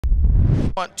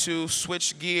want to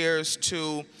switch gears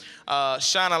to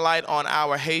shine a light on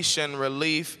our Haitian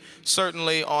relief,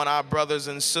 certainly on our brothers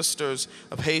and sisters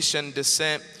of Haitian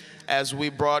descent, as we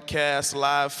broadcast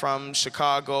live from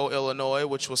Chicago, Illinois,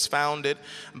 which was founded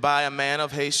by a man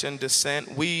of Haitian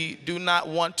descent. We do not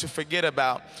want to forget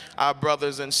about our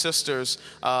brothers and sisters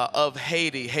of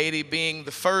Haiti, Haiti being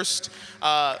the first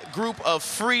group of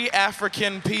free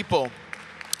African people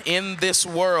in this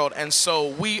world, and so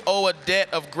we owe a debt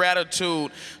of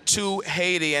gratitude to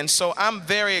Haiti. And so I'm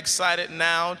very excited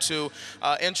now to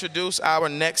introduce our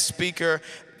next speaker.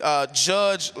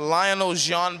 Judge Lionel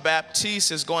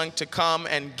Jean-Baptiste is going to come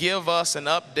and give us an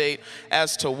update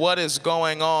as to what is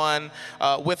going on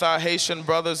with our Haitian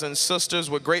brothers and sisters.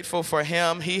 We're grateful for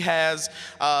him. He has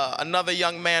another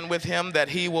young man with him that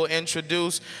he will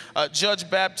introduce. Judge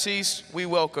Baptiste, we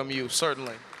welcome you,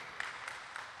 certainly.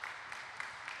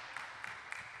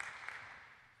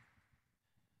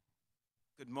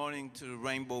 Good morning to the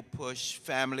Rainbow Push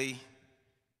family,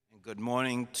 and good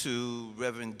morning to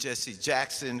Reverend Jesse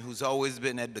Jackson, who's always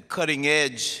been at the cutting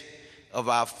edge of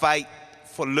our fight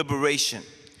for liberation.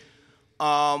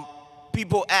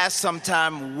 People ask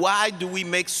sometimes, why do we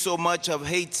make so much of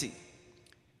Haiti?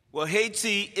 Well,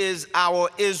 Haiti is our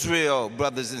Israel,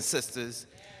 brothers and sisters.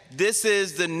 This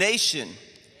is the nation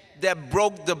that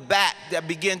broke the back, that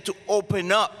began to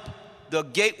open up the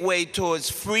gateway towards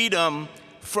freedom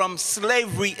from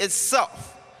slavery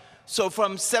itself. So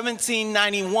from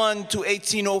 1791 to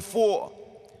 1804,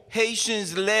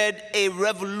 Haitians led a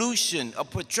revolution, a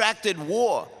protracted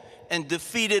war, and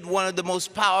defeated one of the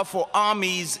most powerful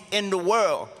armies in the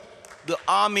world, the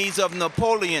armies of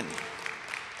Napoleon.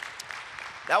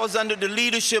 That was under the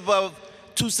leadership of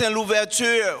Toussaint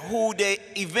Louverture, who they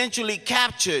eventually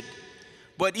captured.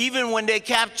 But even when they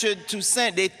captured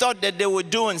Toussaint, they thought that they were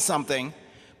doing something.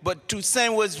 But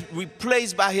Toussaint was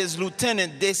replaced by his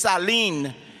lieutenant,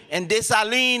 Dessalines. And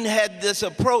Dessalines had this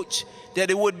approach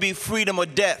that it would be freedom or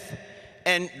death,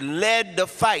 and led the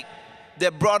fight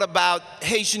that brought about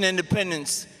Haitian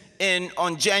independence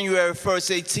on January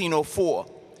 1st, 1804.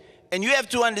 And you have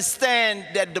to understand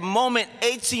that the moment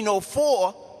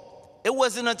 1804, it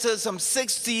wasn't until some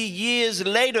 60 years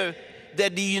later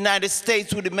that the United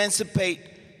States would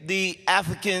emancipate the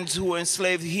Africans who were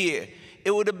enslaved here.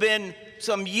 It would have been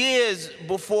some years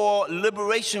before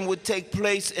liberation would take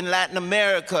place in Latin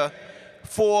America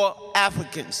for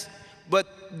Africans. But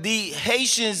the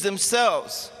Haitians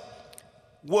themselves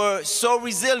were so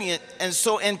resilient and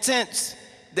so intense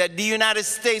that the United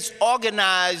States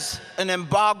organized an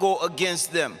embargo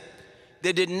against them.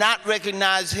 They did not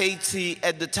recognize Haiti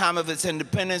at the time of its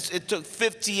independence. It took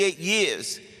 58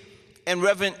 years. And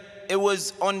Reverend, it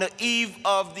was on the eve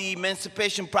of the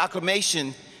Emancipation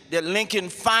Proclamation that Lincoln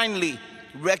finally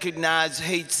recognized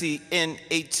Haiti in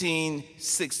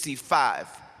 1865.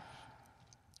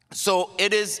 So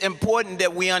it is important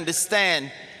that we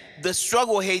understand the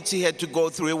struggle Haiti had to go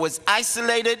through. It was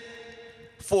isolated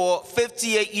for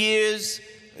 58 years.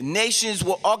 Nations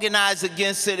were organized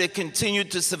against it. It continued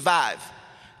to survive.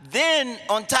 Then,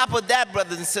 on top of that,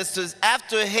 brothers and sisters,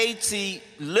 after Haiti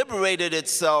liberated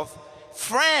itself,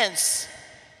 France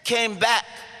came back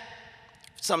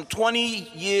some 20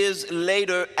 years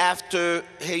later after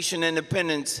Haitian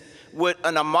independence with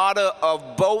an armada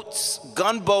of boats,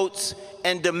 gunboats,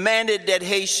 and demanded that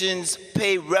Haitians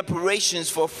pay reparations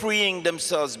for freeing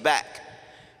themselves back.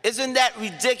 Isn't that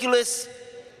ridiculous?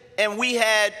 And we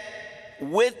had,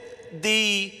 with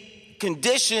the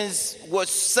conditions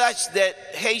was such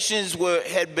that Haitians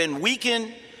had been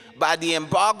weakened by the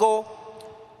embargo,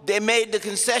 they made the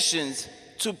concessions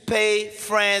to pay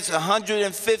France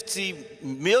 150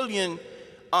 million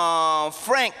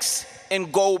francs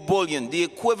in gold bullion, the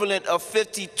equivalent of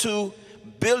 $52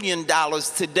 billion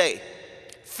today.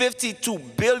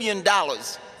 $52 billion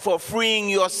for freeing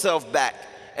yourself back.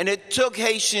 And it took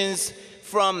Haitians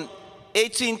from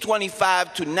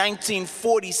 1825 to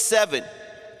 1947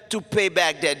 to pay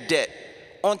back that debt.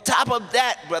 On top of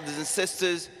that, brothers and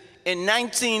sisters, in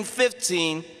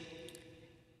 1915,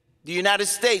 the United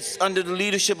States, under the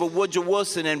leadership of Woodrow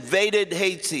Wilson, invaded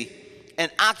Haiti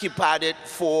and occupied it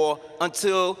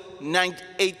until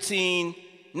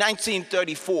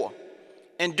 1934.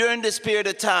 And during this period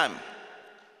of time,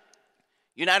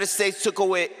 the United States took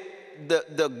away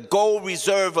the gold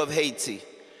reserve of Haiti.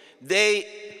 They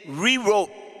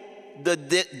rewrote the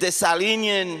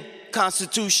Dessalinian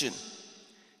Constitution.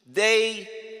 They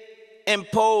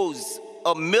imposed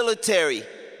a military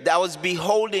that was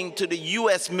beholden to the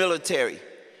U.S. military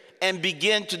and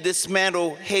began to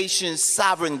dismantle Haitian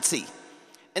sovereignty.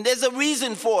 And there's a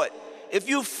reason for it. If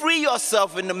you free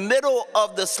yourself in the middle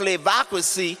of the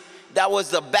slavocracy, that was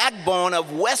the backbone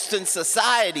of Western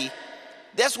society.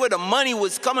 That's where the money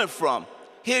was coming from.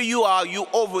 Here you are, you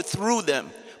overthrew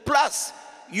them. Plus,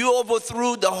 you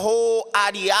overthrew the whole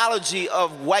ideology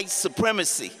of white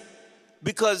supremacy.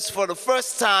 Because for the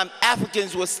first time,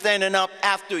 Africans were standing up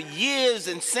after years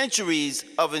and centuries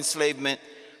of enslavement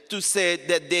to say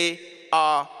that they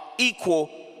are equal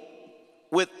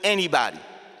with anybody.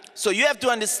 So you have to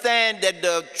understand that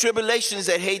the tribulations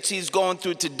that Haiti is going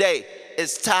through today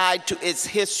is tied to its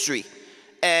history.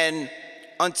 And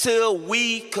until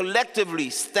we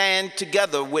collectively stand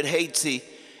together with Haiti,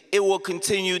 it will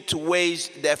continue to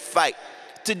wage that fight.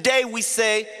 Today we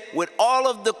say, with all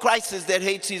of the crisis that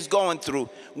Haiti is going through,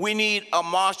 we need a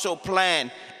Marshall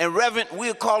Plan. And Reverend,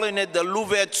 we're calling it the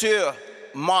Louverture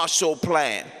Marshall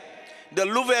Plan. The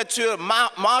Louverture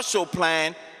Marshall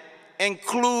Plan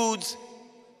includes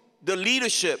the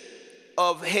leadership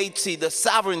of Haiti, the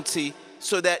sovereignty,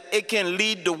 so that it can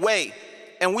lead the way.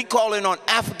 And we calling on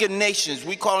African nations.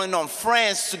 We calling on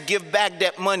France to give back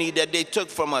that money that they took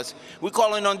from us. We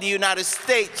calling on the United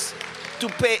States to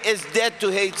pay its debt to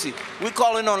Haiti. We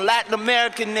calling on Latin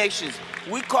American nations.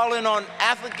 We calling on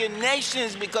African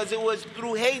nations, because it was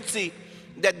through Haiti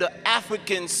that the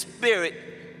African spirit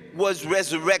was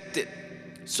resurrected.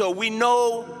 So we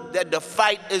know that the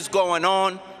fight is going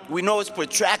on. We know it's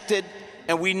protracted,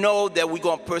 and we know that we're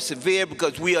going to persevere,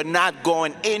 because we are not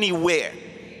going anywhere.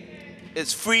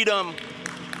 It's freedom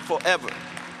forever.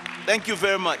 Thank you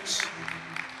very much.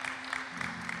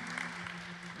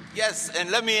 Yes,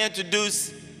 and let me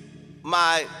introduce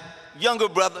my younger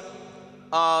brother,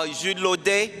 Jules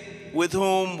Laudet, with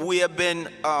whom we have been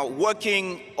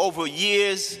working over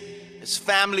years, his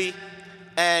family,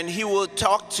 and he will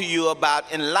talk to you about,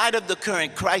 in light of the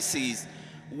current crises,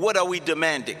 what are we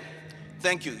demanding?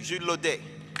 Thank you. Jules Laudet.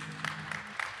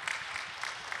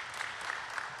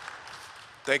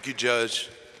 Thank you, Judge.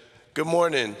 Good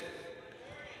morning.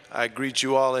 I greet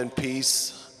you all in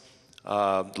peace.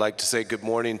 I'd like to say good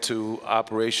morning to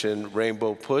Operation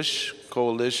Rainbow Push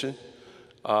Coalition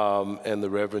and the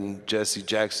Reverend Jesse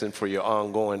Jackson for your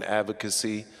ongoing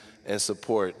advocacy and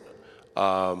support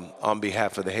on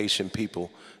behalf of the Haitian people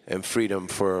and freedom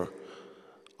for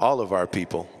all of our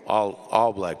people,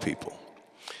 all black people.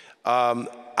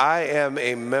 I am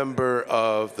a member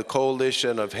of the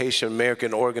Coalition of Haitian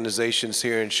American Organizations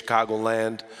here in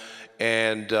Chicagoland,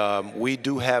 and we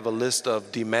do have a list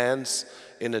of demands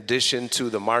in addition to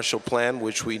the Marshall Plan,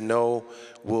 which we know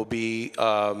will be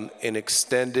an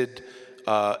extended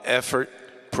effort,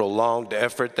 prolonged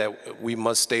effort that we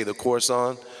must stay the course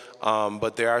on.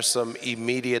 But there are some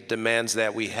immediate demands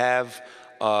that we have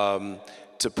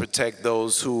to protect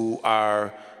those who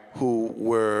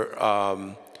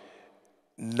were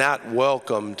not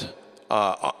welcomed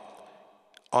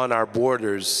on our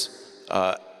borders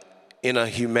in a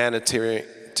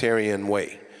humanitarian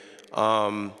way.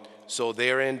 So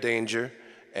they're in danger,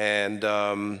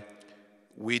 and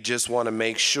we just want to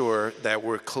make sure that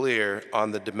we're clear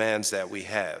on the demands that we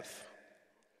have.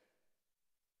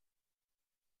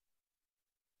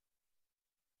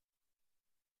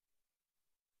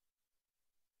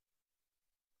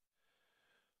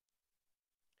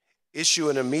 Issue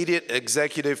an immediate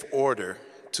executive order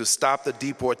to stop the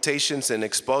deportations and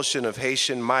expulsion of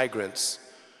Haitian migrants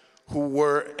who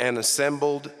were and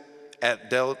assembled at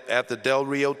the Del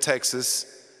Rio, Texas,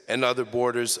 and other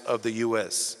borders of the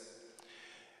U.S.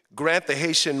 Grant the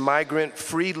Haitian migrant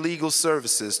free legal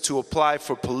services to apply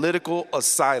for political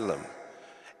asylum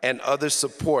and other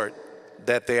support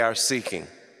that they are seeking.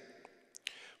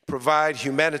 Provide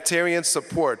humanitarian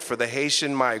support for the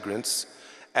Haitian migrants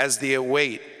as they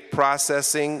await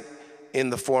processing in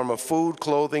the form of food,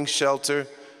 clothing, shelter,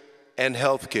 and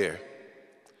health care.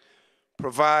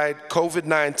 Provide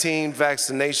COVID-19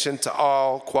 vaccination to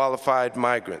all qualified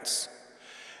migrants.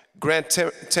 Grant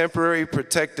temporary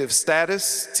protective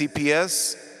status,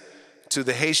 TPS, to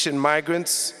the Haitian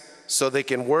migrants so they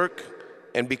can work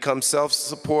and become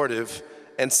self-supportive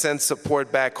and send support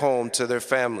back home to their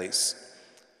families.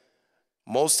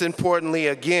 Most importantly,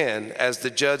 again, as the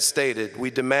judge stated, we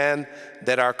demand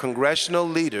that our congressional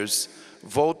leaders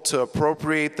vote to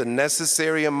appropriate the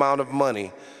necessary amount of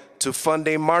money to fund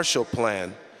a Marshall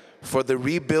Plan for the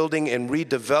rebuilding and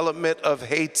redevelopment of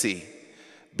Haiti,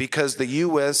 because the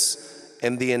U.S.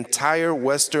 and the entire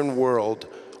Western world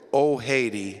owe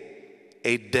Haiti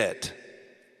a debt.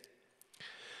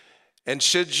 And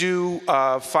should you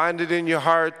find it in your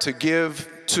heart to give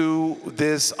to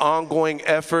this ongoing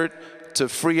effort to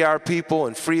free our people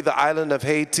and free the island of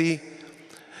Haiti,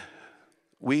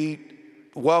 we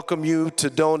welcome you to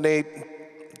donate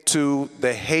to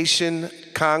the Haitian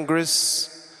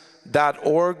Congress,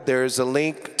 There is a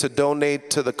link to donate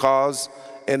to the cause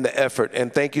and the effort.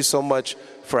 And thank you so much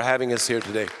for having us here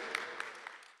today.